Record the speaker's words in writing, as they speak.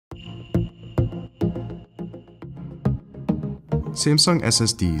Samsung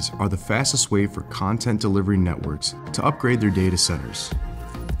SSDs are the fastest way for content delivery networks to upgrade their data centers.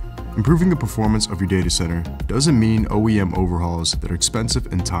 Improving the performance of your data center doesn't mean OEM overhauls that are expensive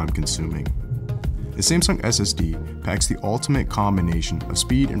and time-consuming. The Samsung SSD packs the ultimate combination of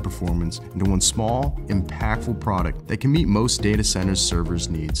speed and performance into one small, impactful product that can meet most data centers' servers'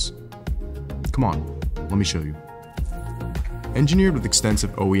 needs. Come on, let me show you. Engineered with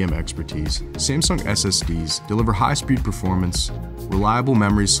extensive OEM expertise, Samsung SSDs deliver high-speed performance, reliable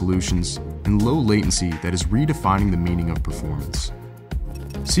memory solutions, and low latency that is redefining the meaning of performance.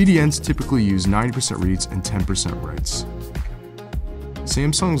 CDNs typically use 90% reads and 10% writes.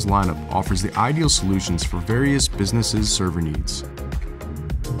 Samsung's lineup offers the ideal solutions for various businesses' server needs.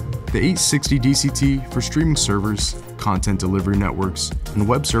 The 860 DCT for streaming servers, content delivery networks, and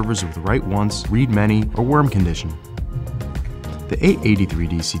web servers with write once, read many, or worm condition. The 883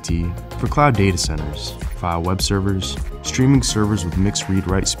 DCT for cloud data centers, file web servers, streaming servers with mixed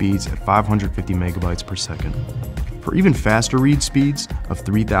read-write speeds at 550 megabytes per second. For even faster read speeds of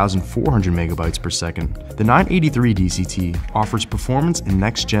 3,400 megabytes per second, the 983 DCT offers performance and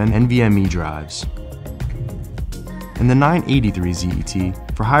next-gen NVMe drives. And the 983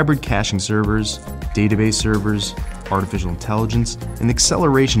 ZET for hybrid caching servers, database servers, artificial intelligence, and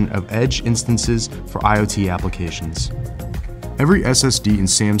acceleration of edge instances for IoT applications. Every SSD in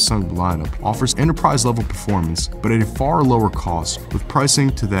Samsung lineup offers enterprise-level performance, but at a far lower cost, with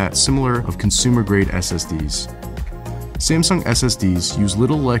pricing to that similar of consumer-grade SSDs. Samsung SSDs use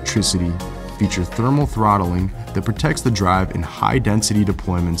little electricity, feature thermal throttling that protects the drive in high-density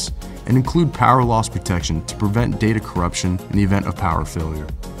deployments, and include power loss protection to prevent data corruption in the event of power failure.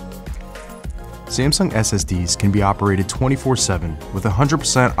 Samsung SSDs can be operated 24/7 with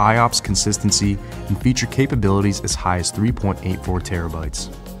 100% IOPS consistency and feature capabilities as high as 3.84 terabytes.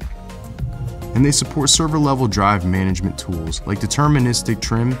 And they support server-level drive management tools like Deterministic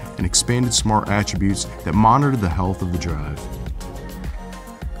Trim and expanded S.M.A.R.T attributes that monitor the health of the drive.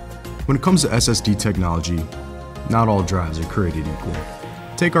 When it comes to SSD technology, not all drives are created equal.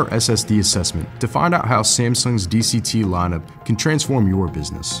 Take our SSD assessment to find out how Samsung's DCT lineup can transform your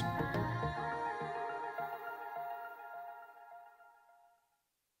business.